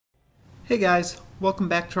Hey guys, welcome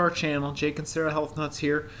back to our channel. Jake and Sarah Health Nuts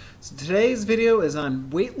here. So today's video is on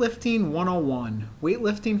weightlifting 101,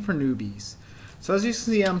 weightlifting for newbies. So as you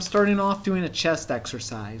see, I'm starting off doing a chest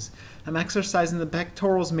exercise. I'm exercising the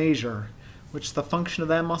pectoral major, which the function of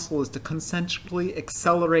that muscle is to concentrically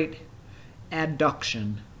accelerate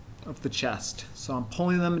adduction of the chest. So I'm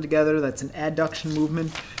pulling them together. That's an adduction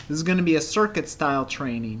movement. This is going to be a circuit style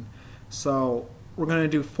training. So we're going to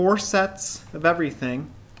do 4 sets of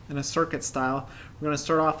everything in a circuit style. We're going to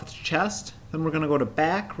start off with chest, then we're going to go to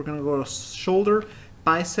back, we're going to go to shoulder,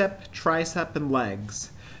 bicep, tricep, and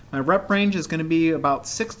legs. My rep range is going to be about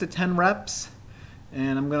 6 to 10 reps,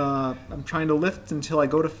 and I'm trying to lift until I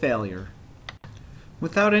go to failure.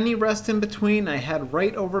 Without any rest in between, I head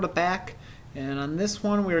right over to back, and on this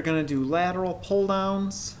one we're going to do lateral pull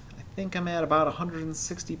downs. I think I'm at about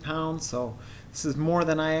 160 pounds, so this is more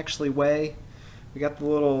than I actually weigh. We got the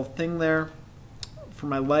little thing there for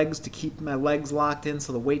my legs to keep my legs locked in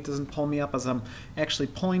so the weight doesn't pull me up, as I'm actually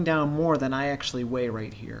pulling down more than I actually weigh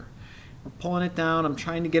right here. We're pulling it down. I'm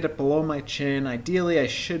trying to get it below my chin. Ideally, I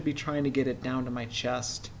should be trying to get it down to my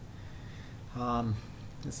chest.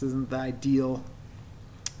 This isn't the ideal.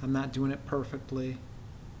 I'm not doing it perfectly.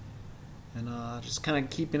 And just kind of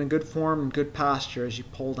keeping a good form and good posture as you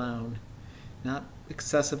pull down. Not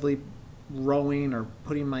excessively rowing or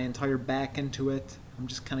putting my entire back into it. I'm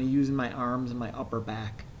just kind of using my arms and my upper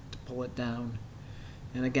back to pull it down.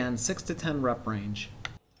 And again, 6 to 10 rep range.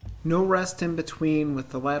 No rest in between with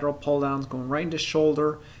the lateral pull downs, going right into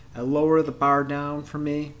shoulder. I lower the bar down for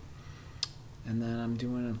me, and then I'm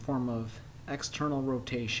doing a form of external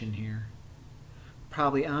rotation here.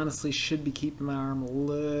 Probably honestly should be keeping my arm a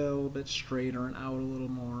little bit straighter and out a little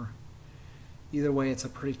more. Either way, it's a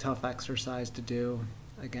pretty tough exercise to do.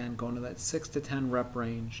 Again, going to that 6 to 10 rep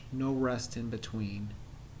range, no rest in between.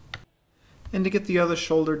 And to get the other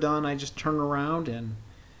shoulder done, I just turn around and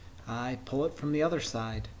I pull it from the other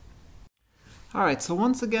side. Alright, so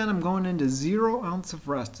once again, I'm going into 0 ounce of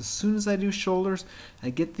rest. As soon as I do shoulders,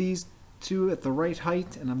 I get these two at the right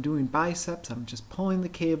height, and I'm doing biceps. I'm just pulling the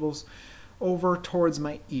cables over towards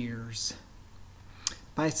my ears.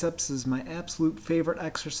 Biceps is my absolute favorite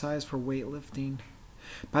exercise for weightlifting.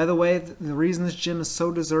 By the way, the reason this gym is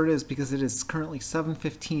so deserted is because it is currently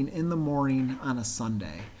 7:15 in the morning on a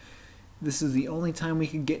Sunday. This is the only time we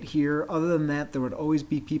could get here. Other than that, there would always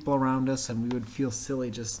be people around us, and we would feel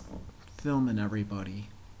silly just filming everybody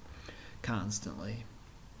constantly.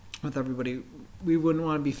 With everybody, we wouldn't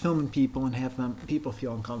want to be filming people and have people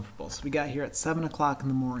feel uncomfortable. So we got here at 7 o'clock in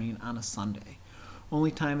the morning on a Sunday.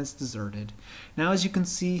 Only time it's deserted. Now, as you can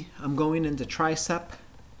see, I'm going into tricep.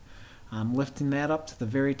 I'm lifting that up to the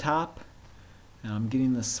very top, and I'm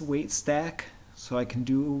getting this weight stack so I can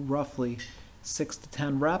do roughly 6 to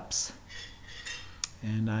 10 reps,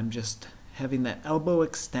 and I'm just having that elbow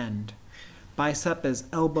extend. Bicep is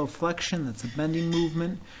elbow flexion, that's a bending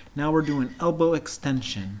movement. Now we're doing elbow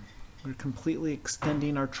extension. We're completely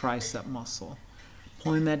extending our tricep muscle,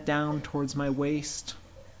 pulling that down towards my waist.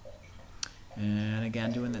 And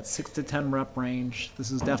again, doing that 6 to 10 rep range.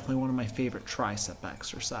 This is definitely one of my favorite tricep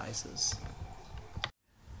exercises.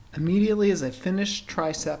 Immediately as I finish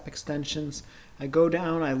tricep extensions, I go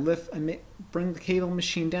down, bring the cable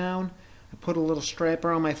machine down, I put a little strap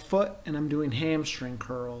around my foot, and I'm doing hamstring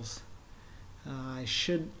curls. I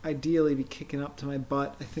should ideally be kicking up to my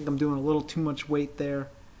butt. I think I'm doing a little too much weight there.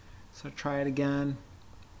 So I try it again.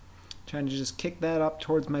 Trying to just kick that up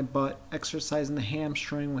towards my butt, exercising the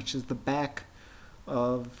hamstring, which is the back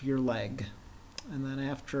of your leg. And then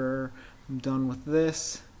after I'm done with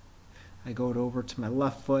this, I go over to my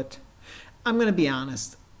left foot. I'm going to be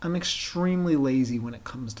honest, I'm extremely lazy when it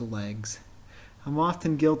comes to legs. I'm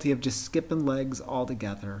often guilty of just skipping legs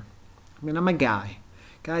altogether. I mean, I'm a guy.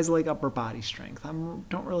 Guys like upper body strength. I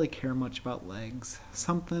don't really care much about legs.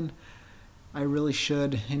 Something I really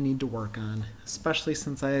should and need to work on, especially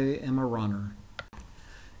since I am a runner.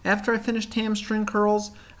 After I finished hamstring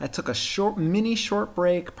curls, I took a mini short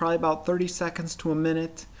break, probably about 30 seconds to a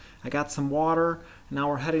minute. I got some water. Now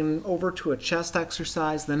we're heading over to a chest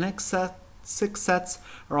exercise. The next 6 sets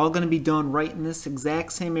are all going to be done right in this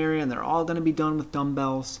exact same area, and they're all going to be done with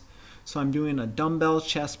dumbbells. So I'm doing a dumbbell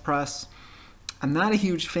chest press. I'm not a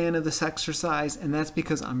huge fan of this exercise, and that's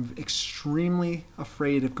because I'm extremely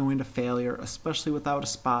afraid of going to failure, especially without a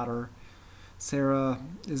spotter. Sarah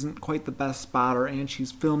isn't quite the best spotter, and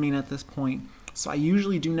she's filming at this point, so I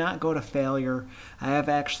usually do not go to failure. I have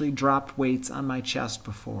actually dropped weights on my chest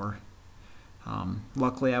before.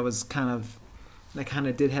 Luckily, I kind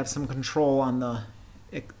of did have some control on the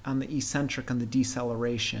eccentric and the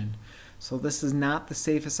deceleration. So this is not the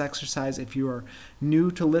safest exercise. If you are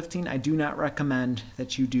new to lifting, I do not recommend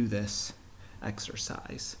that you do this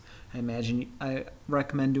exercise. I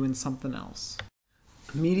recommend doing something else.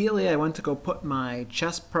 Immediately I went to go put my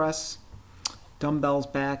chest press dumbbells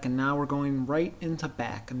back, and now we're going right into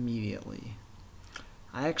back immediately.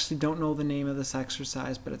 I actually don't know the name of this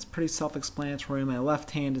exercise, but it's pretty self-explanatory. My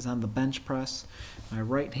left hand is on the bench press. My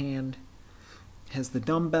right hand has the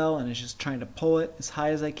dumbbell and is just trying to pull it as high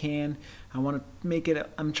as I can. I'm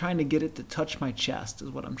trying to get it to touch my chest is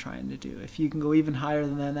what I'm trying to do. If you can go even higher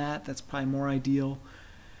than that, that's probably more ideal.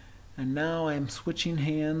 And now I'm switching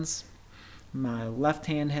hands. My left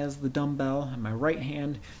hand has the dumbbell and my right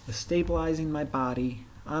hand is stabilizing my body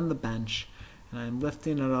on the bench, and I'm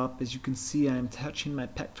lifting it up. As you can see, I'm touching my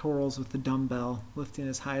pectorals with the dumbbell, lifting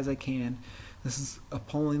as high as I can. This is a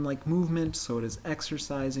pulling-like movement, so it is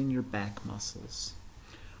exercising your back muscles.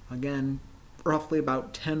 Again, roughly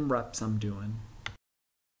about 10 reps I'm doing.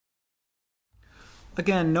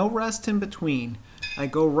 Again, no rest in between. I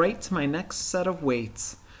go right to my next set of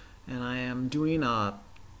weights, and I am doing a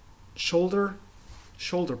shoulder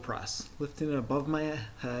press, lifting it above my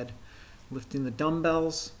head, lifting the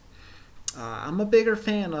dumbbells. I'm a bigger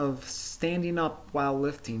fan of standing up while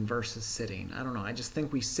lifting versus sitting. I don't know, I just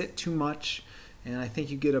think we sit too much, and I think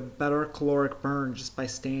you get a better caloric burn just by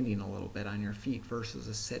standing a little bit on your feet versus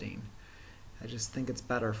a sitting. I just think it's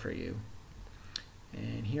better for you.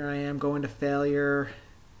 And here I am going to failure.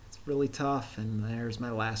 It's really tough, and there's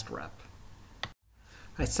my last rep.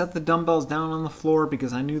 I set the dumbbells down on the floor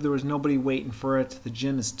because I knew there was nobody waiting for it. The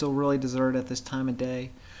gym is still really deserted at this time of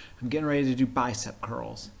day. I'm getting ready to do bicep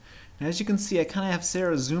curls. And as you can see, I kind of have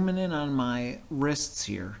Sarah zooming in on my wrists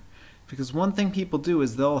here, because one thing people do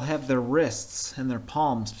is they'll have their wrists and their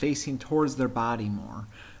palms facing towards their body more.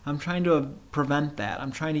 I'm trying to prevent that.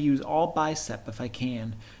 I'm trying to use all bicep if I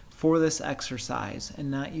can for this exercise and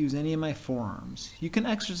not use any of my forearms. You can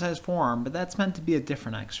exercise forearm, but that's meant to be a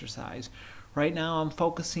different exercise. Right now I'm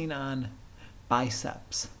focusing on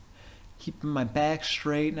biceps, keeping my back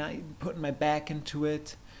straight, not putting my back into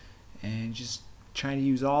it, and just trying to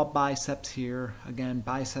use all biceps here. Again,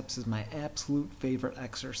 biceps is my absolute favorite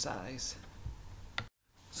exercise.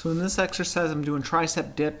 So in this exercise I'm doing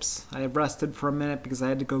tricep dips. I rested for a minute because I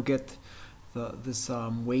had to go get this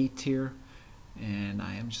weight here, and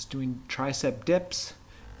I am just doing tricep dips.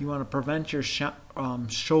 You want to prevent your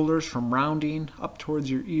shoulders from rounding up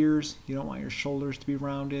towards your ears. You don't want your shoulders to be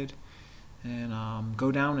rounded. And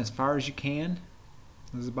go down as far as you can.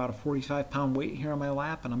 This is about a 45-pound weight here on my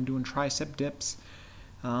lap, and I'm doing tricep dips.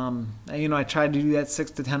 I tried to do that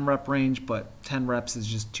 6 to 10 rep range, but 10 reps is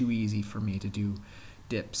just too easy for me to do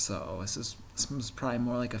dips. So this is probably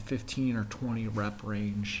more like a 15 or 20 rep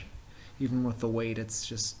range. Even with the weight, it's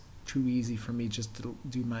just too easy for me just to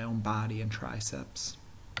do my own body and triceps.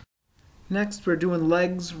 Next, we're doing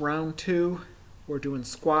legs, round 2. We're doing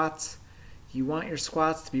squats. You want your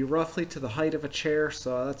squats to be roughly to the height of a chair,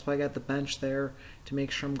 so that's why I got the bench there, to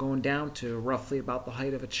make sure I'm going down to roughly about the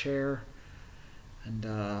height of a chair.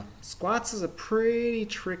 And squats is a pretty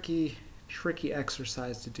tricky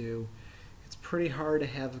exercise to do. It's pretty hard to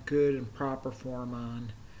have good and proper form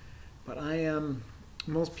on. But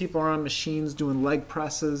most people are on machines doing leg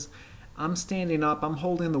presses. I'm standing up, I'm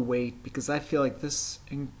holding the weight because I feel like this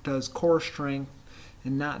does core strength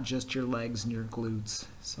and not just your legs and your glutes.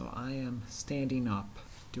 So I am standing up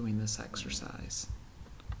doing this exercise.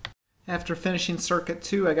 After finishing circuit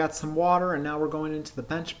 2, I got some water, and now we're going into the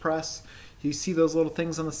bench press. You see those little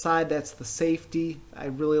things on the side? That's the safety. I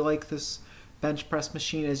really like this bench press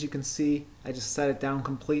machine. As you can see, I just set it down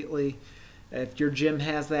completely. If your gym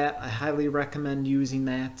has that, I highly recommend using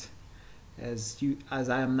that, as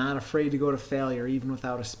I am not afraid to go to failure even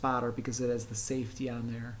without a spotter because it has the safety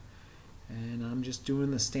on there. And I'm just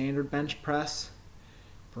doing the standard bench press,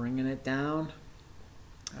 bringing it down.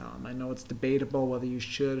 I know it's debatable whether you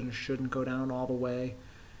should and shouldn't go down all the way.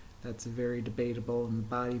 That's very debatable in the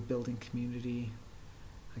bodybuilding community.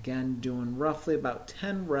 Again, doing roughly about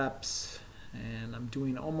 10 reps, and I'm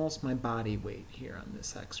doing almost my body weight here on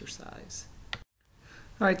this exercise.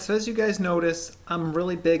 Alright, so as you guys notice, I'm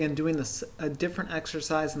really big on doing a different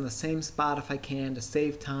exercise in the same spot if I can to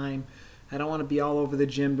save time. I don't want to be all over the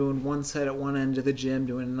gym doing one set at one end of the gym,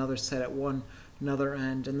 doing another set at another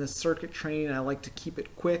end. In this circuit training, I like to keep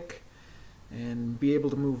it quick and be able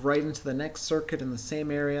to move right into the next circuit in the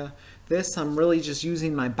same area. This, I'm really just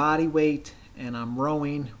using my body weight, and I'm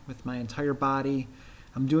rowing with my entire body.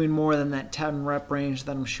 I'm doing more than that 10 rep range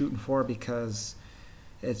that I'm shooting for because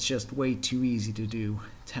it's just way too easy to do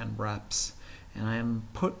 10 reps. And I am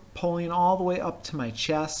pulling all the way up to my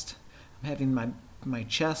chest. I'm having my my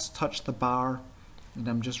chest touch the bar, and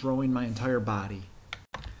I'm just rowing my entire body.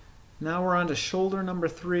 Now we're on to shoulder number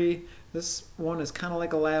 3. This one is kind of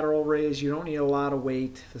like a lateral raise. You don't need a lot of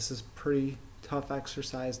weight. This is pretty tough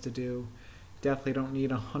exercise to do. Definitely don't need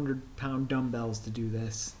 100-pound dumbbells to do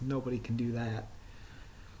this. Nobody can do that.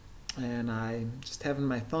 And I'm just having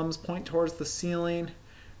my thumbs point towards the ceiling,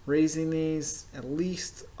 raising these at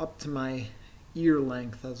least up to my ear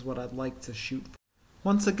length is what I'd like to shoot for.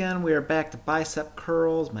 Once again, we are back to bicep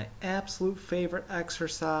curls, my absolute favorite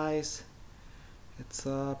exercise. It's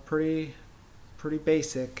pretty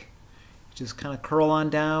basic. Just kind of curl on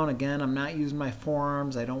down. Again, I'm not using my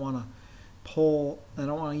forearms. I don't want to pull. I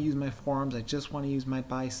don't want to use my forearms. I just want to use my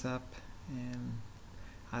bicep. And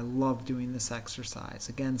I love doing this exercise.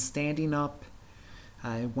 Again, standing up.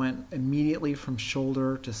 I went immediately from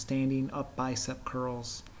shoulder to standing up bicep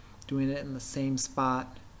curls, doing it in the same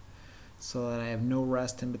spot so that I have no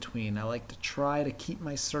rest in between. I like to try to keep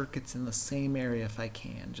my circuits in the same area if I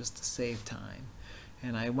can, just to save time.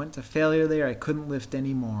 And I went to failure there. I couldn't lift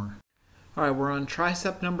anymore. All right, we're on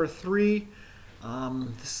tricep number 3.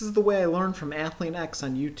 This is the way I learned from Athlete X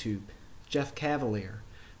on YouTube, Jeff Cavalier.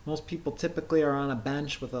 Most people typically are on a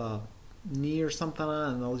bench with a knee or something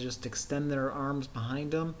on, and they'll just extend their arms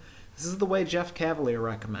behind them. This is the way Jeff Cavalier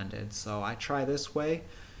recommended, so I try this way.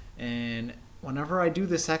 And whenever I do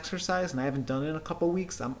this exercise, and I haven't done it in a couple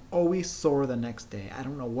weeks, I'm always sore the next day. I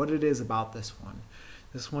don't know what it is about this one.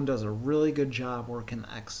 This one does a really good job working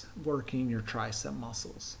your tricep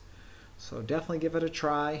muscles. So definitely give it a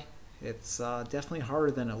try. It's definitely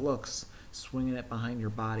harder than it looks, swinging it behind your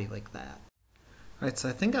body like that. All right, so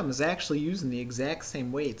I think I was actually using the exact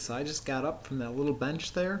same weight. So I just got up from that little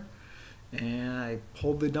bench there, and I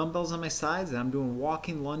pulled the dumbbells on my sides, and I'm doing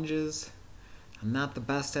walking lunges. I'm not the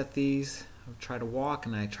best at these. I try to walk,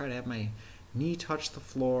 and I try to have my knee touch the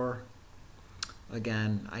floor.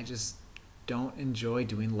 Again, I just don't enjoy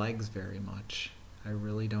doing legs very much. I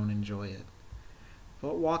really don't enjoy it.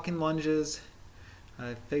 But walking lunges,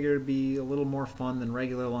 I figured it'd be a little more fun than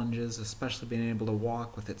regular lunges, especially being able to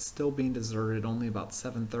walk with it still being deserted, only about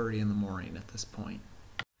 7:30 in the morning at this point.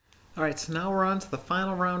 Alright, so now we're on to the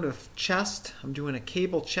final round of chest. I'm doing a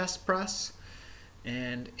cable chest press.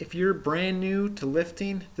 And if you're brand new to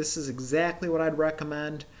lifting, this is exactly what I'd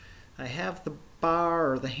recommend. I have the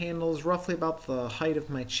bar or the handles roughly about the height of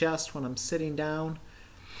my chest when I'm sitting down.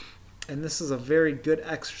 And this is a very good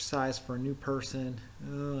exercise for a new person.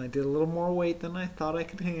 I did a little more weight than I thought I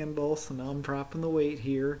could handle, so now I'm dropping the weight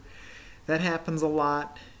here. That happens a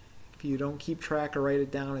lot. If you don't keep track or write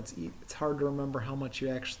it down, it's hard to remember how much you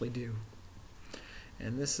actually do.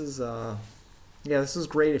 And this is this is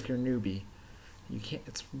great if you're a newbie.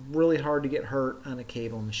 It's really hard to get hurt on a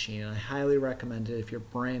cable machine. I highly recommend it if you're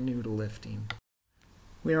brand new to lifting.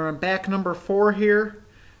 We are on back number 4 here.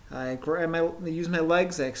 I use my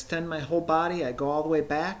legs, I extend my whole body, I go all the way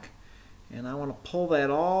back, and I want to pull that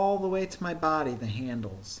all the way to my body, the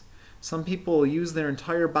handles. Some people will use their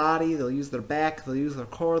entire body, they'll use their back, they'll use their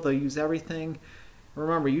core, they'll use everything.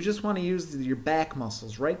 Remember, you just want to use your back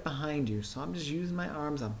muscles right behind you. So I'm just using my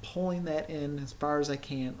arms, I'm pulling that in as far as I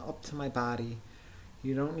can up to my body.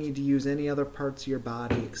 You don't need to use any other parts of your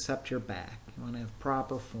body except your back. You want to have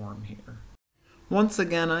proper form here. Once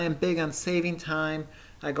again, I am big on saving time.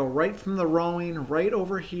 I go right from the rowing, right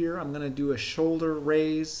over here. I'm going to do a shoulder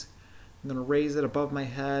raise. I'm going to raise it above my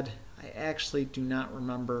head. I actually do not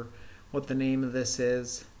remember what the name of this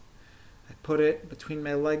is. I put it between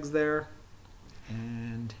my legs there,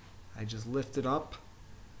 and I just lift it up.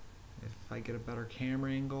 If I get a better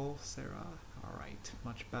camera angle, Sarah. All right,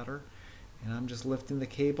 much better. And I'm just lifting the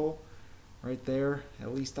cable right there,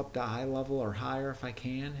 at least up to eye level or higher if I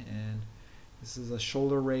can. And this is a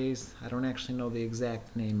shoulder raise. I don't actually know the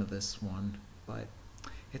exact name of this one, but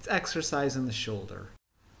it's exercising the shoulder.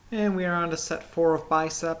 And we are on to set 4 of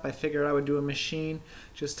bicep. I figured I would do a machine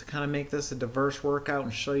just to kind of make this a diverse workout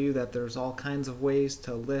and show you that there's all kinds of ways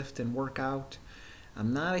to lift and work out.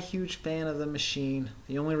 I'm not a huge fan of the machine.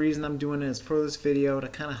 The only reason I'm doing it is for this video to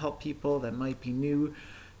kind of help people that might be new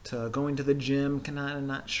to going to the gym, kind of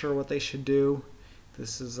not sure what they should do.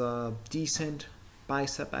 This is a decent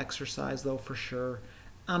bicep exercise though, for sure.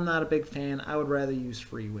 I'm not a big fan. I would rather use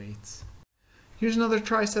free weights. Here's another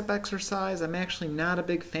tricep exercise. I'm actually not a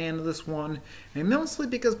big fan of this one, and mostly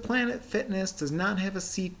because Planet Fitness does not have a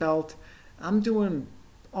seat belt. I'm doing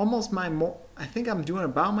almost I think I'm doing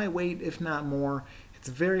about my weight, if not more. It's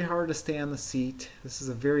very hard to stay on the seat. This is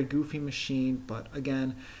a very goofy machine, but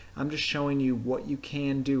again, I'm just showing you what you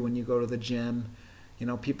can do when you go to the gym. You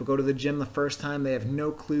know, people go to the gym the first time, they have no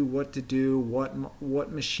clue what to do,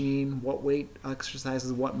 what machine, what weight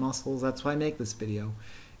exercises, what muscles. That's why I make this video,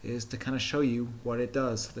 is to kind of show you what it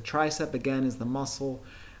does. So the tricep, again, is the muscle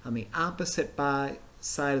on the opposite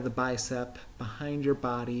side of the bicep, behind your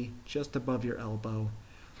body, just above your elbow.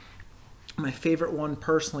 My favorite one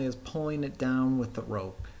personally is pulling it down with the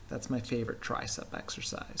rope. That's my favorite tricep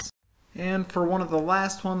exercise. And for one of the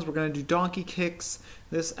last ones, we're going to do donkey kicks.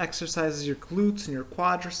 This exercises your glutes and your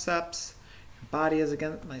quadriceps. Your body is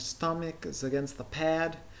against, my stomach is against the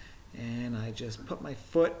pad, and I just put my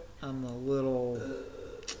foot on the little,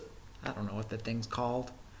 I don't know what that thing's called.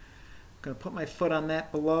 I'm going to put my foot on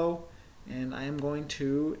that below, and I am going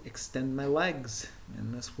to extend my legs,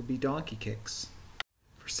 and this will be donkey kicks.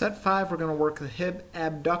 For set 5, we're going to work the hip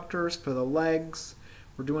abductors for the legs.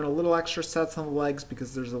 We're doing a little extra sets on the legs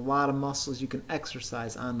because there's a lot of muscles you can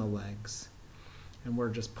exercise on the legs. And we're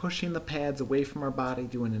just pushing the pads away from our body,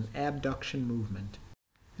 doing an abduction movement.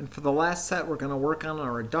 And for the last set, we're going to work on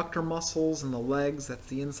our adductor muscles in the legs. That's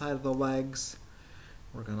the inside of the legs.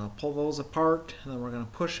 We're going to pull those apart, and then we're going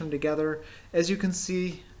to push them together. As you can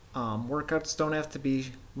see, workouts don't have to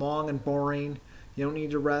be long and boring. You don't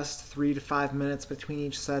need to rest 3 to 5 minutes between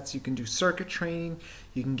each sets. You can do circuit training.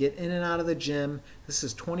 You can get in and out of the gym. This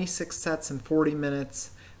is 26 sets in 40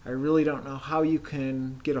 minutes. I really don't know how you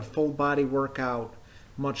can get a full body workout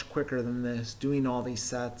much quicker than this, doing all these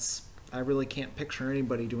sets. I really can't picture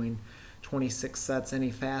anybody doing 26 sets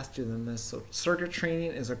any faster than this. So circuit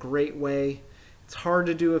training is a great way. It's hard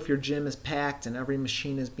to do if your gym is packed and every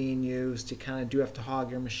machine is being used. You kind of do have to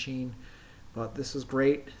hog your machine. But this was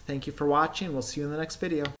great. Thank you for watching. We'll see you in the next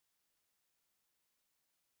video.